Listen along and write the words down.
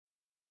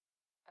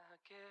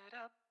get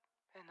up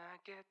and I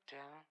get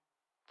down.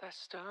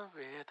 That's the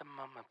rhythm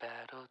of my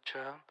battle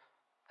drum.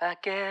 I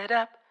get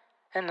up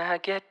and I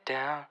get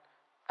down.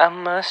 I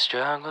must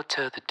struggle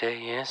till the day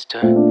is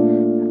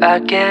done. I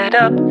get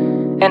up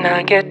and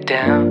I get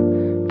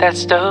down.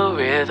 That's the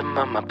rhythm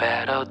of my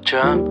battle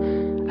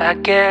drum. I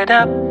get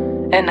up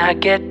and I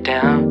get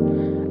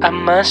down. I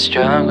must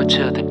struggle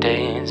till the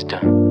day is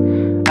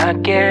done. I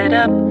get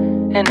up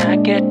and I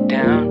get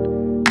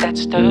down.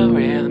 That's the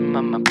rhythm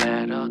of my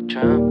battle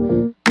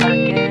drum. I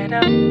get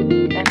up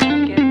and I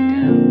get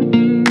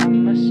down. I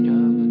must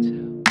struggle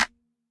till.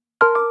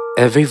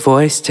 Every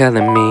voice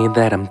telling me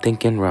that I'm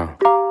thinking wrong.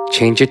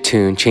 Change your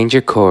tune, change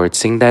your chord,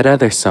 sing that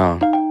other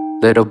song.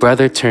 Little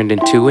brother turned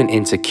into an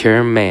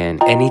insecure man.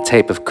 Any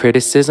type of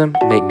criticism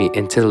made me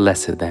into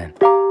lesser than.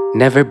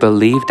 Never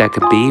believed I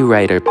could be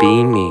right or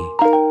be me.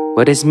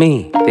 What is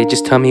me? They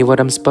just tell me what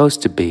I'm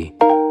supposed to be.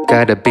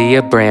 Gotta be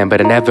a brand,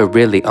 but I never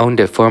really owned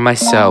it for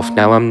myself.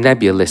 Now I'm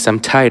nebulous, I'm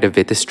tired of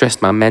it, this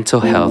stressed my mental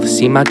health.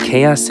 See my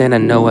chaos and I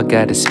know I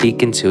gotta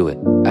speak into it.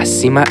 I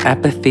see my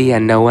apathy, I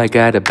know I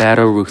gotta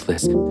battle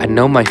ruthless. I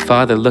know my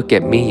father look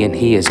at me and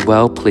he is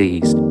well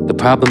pleased. The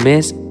problem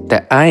is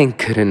that I ain't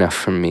good enough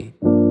for me.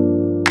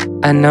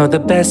 I know the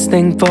best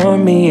thing for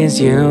me is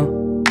you.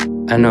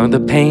 I know the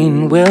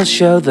pain will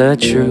show the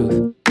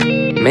truth.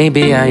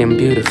 Maybe I am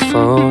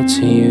beautiful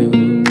to you.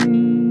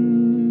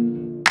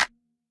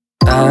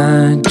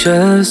 I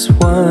just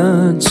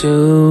want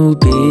to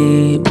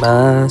be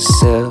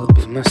myself.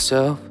 Be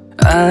myself.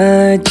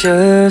 I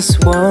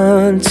just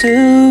want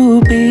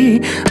to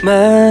be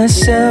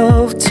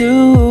myself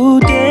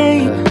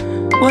today.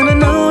 Wanna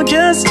know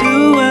just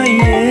who I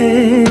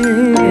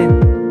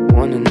am.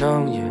 Wanna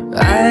know you.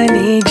 I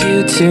need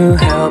you to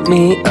help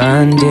me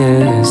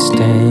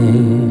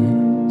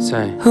understand.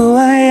 Say who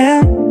I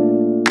am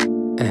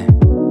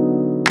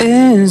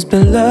is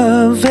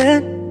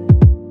beloved.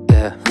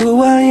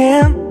 Who I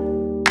am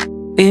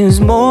is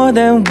more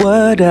than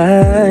what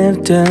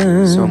I've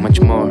done. So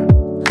much more.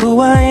 Who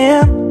I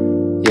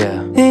am,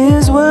 yeah,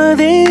 is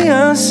worthy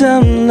of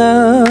some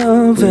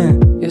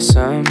loving. Yes,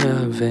 I'm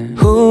loving.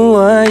 Who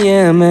I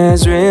am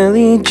has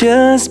really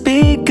just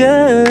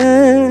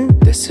begun.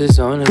 This is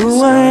only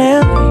who I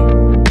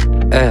am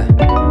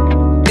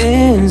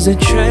is a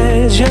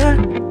treasure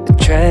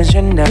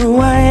now. Who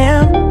I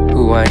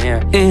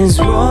am is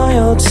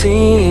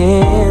royalty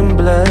in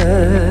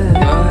blood.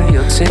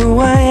 Who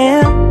I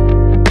am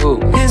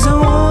is a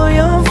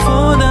warrior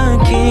for the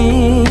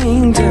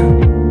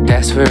kingdom.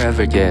 That's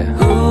forever, yeah.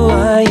 Who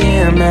I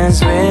am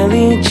has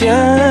really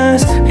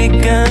just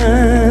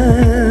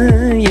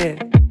begun, yeah.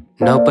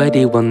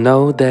 Nobody will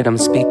know that I'm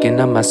speaking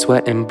of my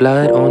sweat and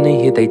blood.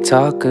 Only hear they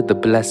talk of the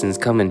blessings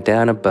coming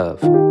down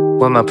above.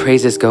 When my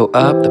praises go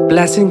up, the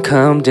blessing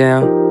come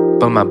down.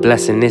 But my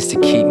blessing is to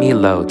keep me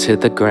low to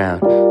the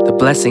ground. The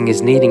blessing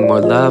is needing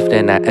more love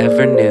than I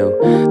ever knew.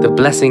 The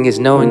blessing is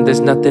knowing there's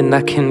nothing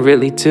I can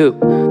really do.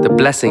 The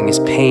blessing is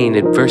pain,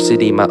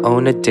 adversity, my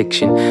own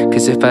addiction.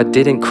 Cause if I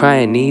didn't cry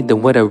in need,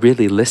 then would I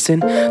really listen?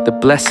 The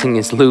blessing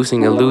is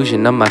losing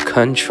illusion of my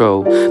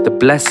control. The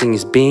blessing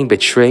is being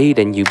betrayed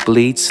and you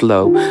bleed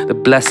slow. The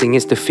blessing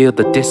is to feel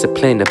the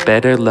discipline of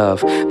better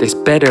love. There's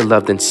better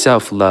love than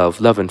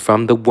self-love, loving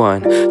from the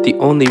one. The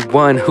only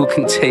one who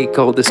can take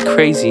all this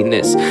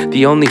craziness.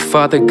 The only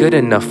father good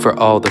enough for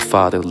all the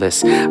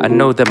fatherless. I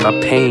know that my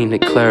pain,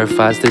 it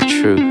clarifies the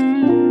truth.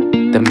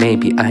 That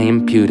maybe I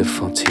am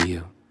beautiful to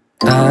you.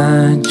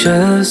 I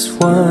just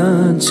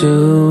want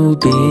to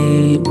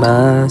be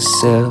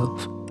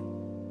myself.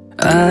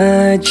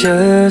 I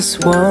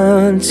just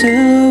want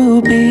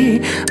to be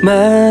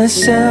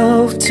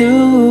myself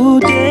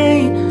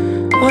today.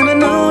 Wanna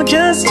know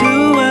just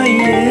who I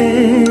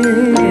am.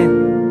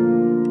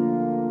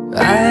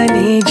 I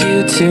need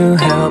you to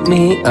help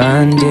me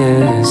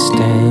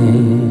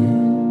understand.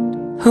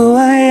 Who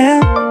I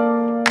am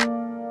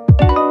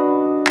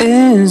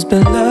is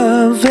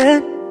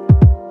beloved.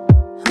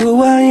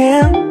 Who I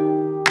am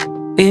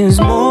is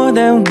more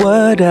than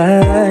what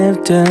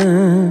I've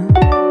done.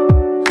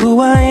 Who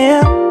I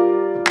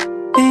am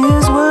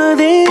is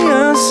worthy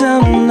of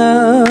some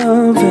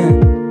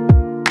loving.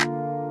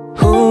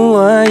 Who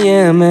I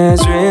am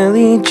has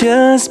really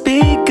just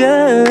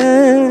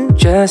begun.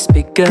 Just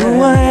begun.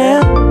 Who I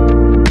am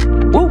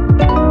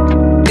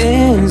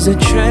is a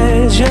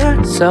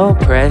treasure, so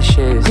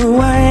precious. Who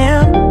I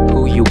am,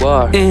 who you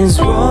are, is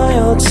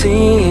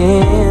royalty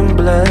in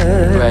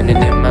blood, running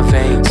in my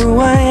veins. Who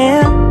I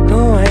am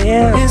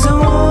is a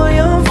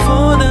warrior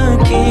for the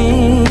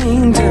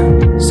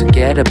kingdom. So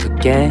get up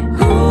again.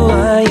 Who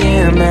I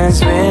am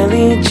has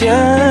really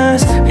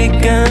just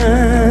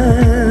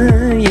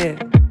begun, yeah.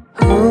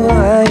 Who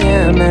I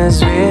am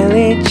has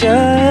really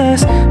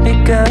just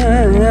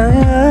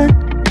begun,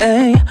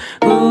 hey.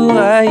 Who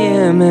I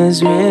am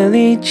has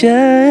really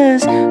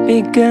just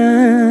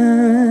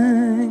begun.